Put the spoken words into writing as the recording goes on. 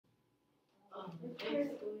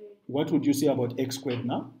What would you say about x squared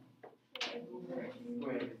now?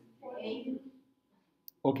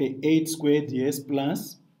 Okay, 8 squared, yes,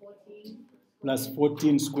 plus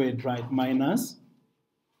 14 squared, right, minus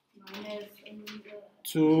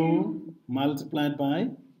 2 multiplied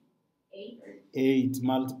by 8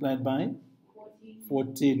 multiplied by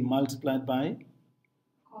 14 multiplied by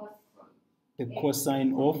the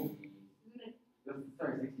cosine of,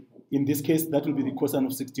 in this case, that will be the cosine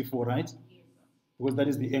of 64, right? Because that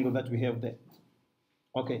is the angle that we have there.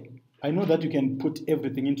 Okay, I know that you can put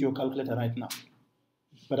everything into your calculator right now,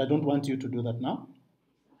 but I don't want you to do that now.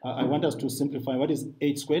 I want us to simplify. What is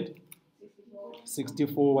 8 squared?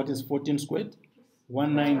 64. What is 14 squared?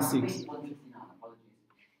 196.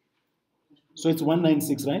 So it's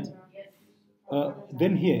 196, right?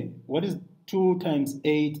 Then here, what is 2 times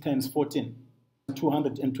 8 times 14?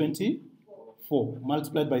 224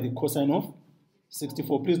 multiplied by the cosine of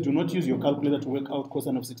 64. Please do not use your calculator to work out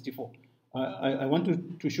cosine of 64. I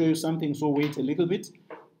want to show you something, so wait a little bit.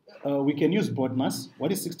 We can use BODMAS.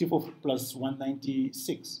 What is 64 plus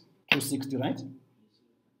 196? 260, right?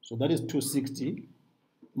 So that is 260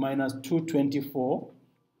 minus 224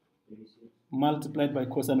 multiplied by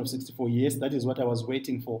cosine of 64. Yes, that is what I was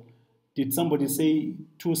waiting for. Did somebody say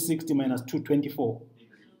 260 minus 224?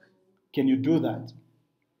 Can you do that?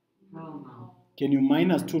 No. Can you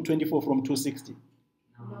minus 224 from 260?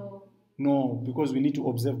 No. No, because we need to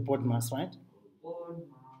observe BODMAS, right?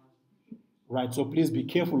 Right, so please be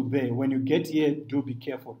careful there. When you get here, do be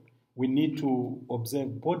careful. We need to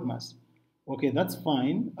observe BODMAS. Okay, that's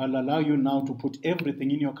fine. I'll allow you now to put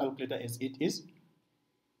everything in your calculator as it is.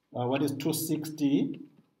 What is 260?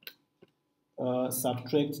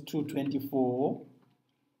 Subtract 224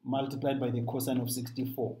 multiplied by the cosine of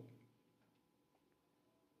 64.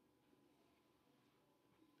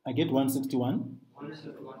 I get 161,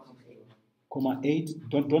 comma 8.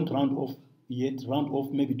 Don't round off yet. Round off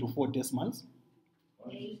maybe to 4 decimals.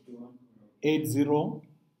 80. 804.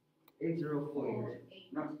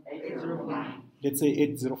 Not 809. Let's say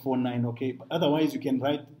 8049, okay? But otherwise, you can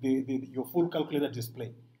write your full calculator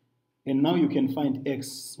display. And now you can find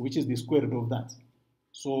x, which is the square root of that.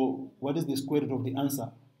 So what is the square root of the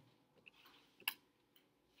answer?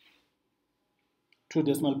 2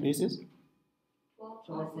 decimal places?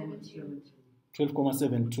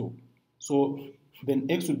 12,72. So then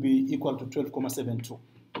x will be equal to 12,72.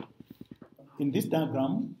 In this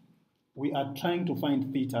diagram, we are trying to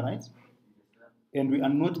find theta, right? And we are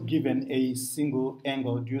not given a single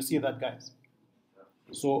angle. Do you see that, guys?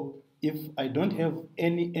 So if I don't have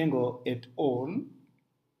any angle at all,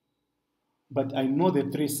 but I know the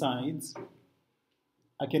 3 sides,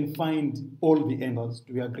 I can find all the angles.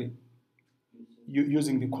 Do we agree?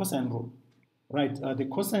 Using the cosine rule. Right, the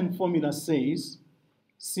cosine formula says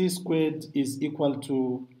c squared is equal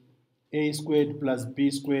to a squared plus b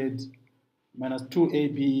squared minus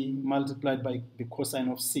 2ab multiplied by the cosine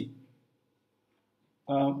of c.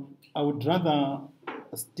 I would rather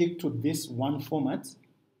stick to this one format,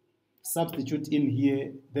 substitute in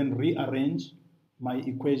here, then rearrange my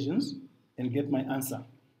equations and get my answer.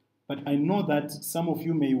 But I know that some of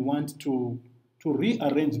you may want to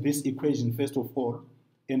rearrange this equation first of all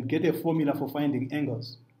and get a formula for finding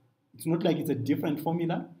angles. It's not like it's a different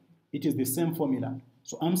formula, it is the same formula.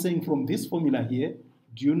 So I'm saying from this formula here,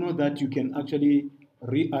 do you know that you can actually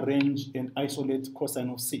rearrange and isolate cosine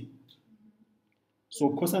of c?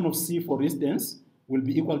 So cosine of c, for instance, will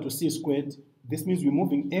be equal to c squared. This means we're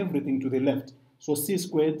moving everything to the left. So c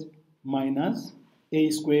squared minus a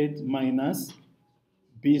squared minus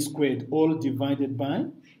b squared, all divided by,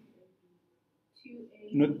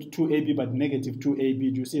 not 2ab, but negative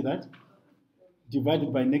 2ab. Do you see that?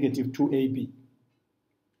 Divided by negative 2ab.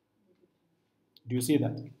 Do you see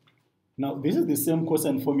that? Now, this is the same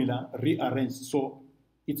cosine formula rearranged. So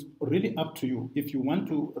it's really up to you. If you want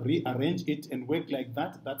to rearrange it and work like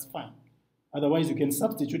that, that's fine. Otherwise, you can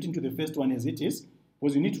substitute into the first one as it is,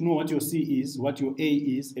 because you need to know what your C is, what your A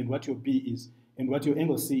is, and what your B is, and what your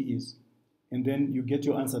angle C is. And then you get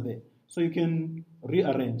your answer there. So you can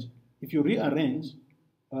rearrange. If you rearrange,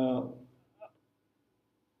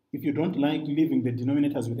 if you don't like leaving the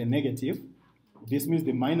denominators with a negative, this means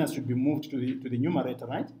the minus should be moved to the numerator,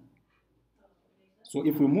 right? So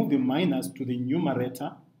if we move the minus to the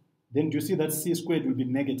numerator, then do you see that c squared will be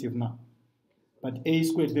negative now? But a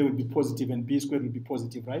squared there will be positive and b squared will be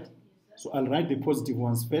positive, right? So I'll write the positive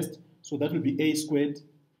ones first. So that will be a squared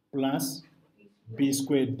plus b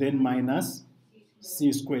squared, then minus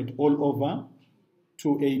c squared all over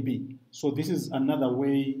 2ab. So this is another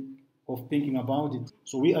way of thinking about it.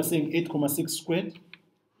 So we are saying 8,6 squared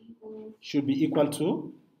should be equal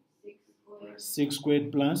to 6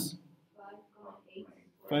 squared plus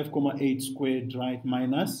 5,8 squared, right,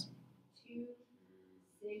 minus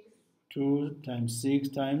 2 times 6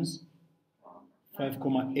 times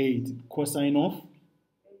 5,8 cosine of,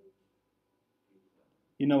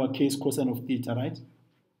 in our case, cosine of theta, right?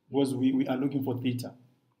 Because we are looking for theta.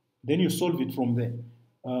 Then you solve it from there.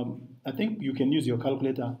 I think you can use your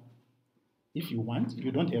calculator if you want.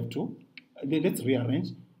 You don't have to. Let's rearrange.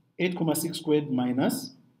 8,6 squared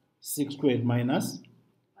minus 6 squared minus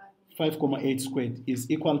 5,8 squared is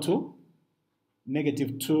equal to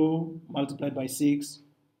negative 2 multiplied by 6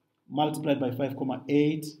 multiplied by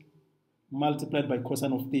 5,8 multiplied by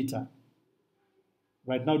cosine of theta.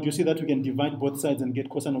 Right now, do you see that we can divide both sides and get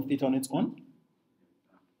cosine of theta on its own?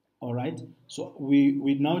 All right. So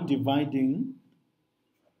we're now dividing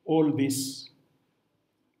all this.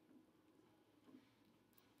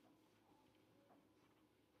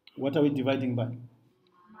 What are we dividing by?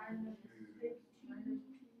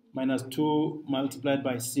 Minus 2 multiplied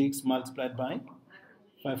by 6 multiplied by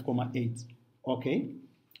 5,8. Okay.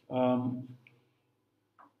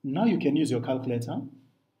 Now you can use your calculator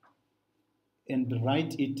and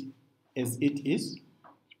write it as it is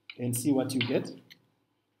and see what you get.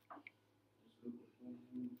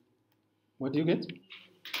 What do you get?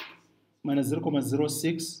 Minus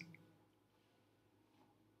 0,06,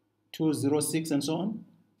 206, and so on.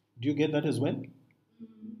 Do you get that as well?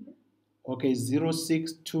 Okay,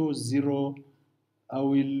 0620.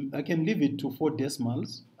 I can leave it to 4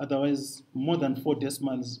 decimals. Otherwise, more than 4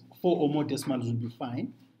 decimals, 4 or more decimals will be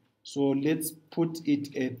fine. So let's put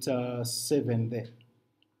it at 7 there.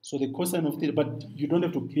 So the cosine of theta, but you don't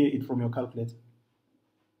have to clear it from your calculator.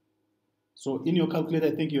 So in your calculator,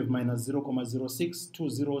 I think you have minus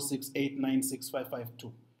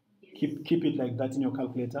 0,062068965552. Keep it like that in your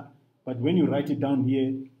calculator. But when you write it down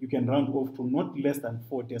here, you can round off to not less than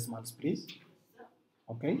 4 decimals, please.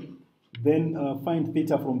 Okay? Then find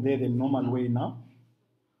theta from there the normal way now.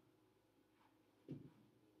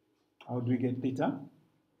 How do we get theta?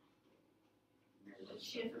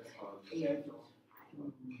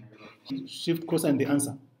 Shift cosine the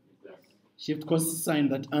answer. Shift cosine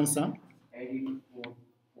that answer. 84.4414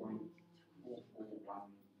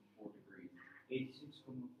 degrees.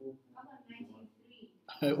 86.44.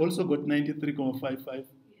 I also got 93.55.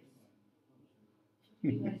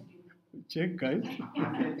 Check, guys.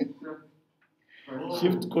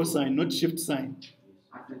 Shift cosine, not shift sine.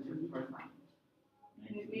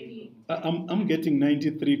 I'm getting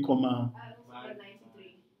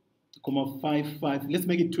 93,55. Let's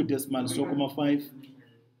make it 2 decimals, so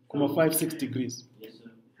 5,6 degrees. Yes,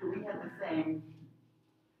 sir. So we have the same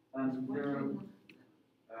 0,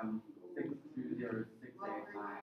 620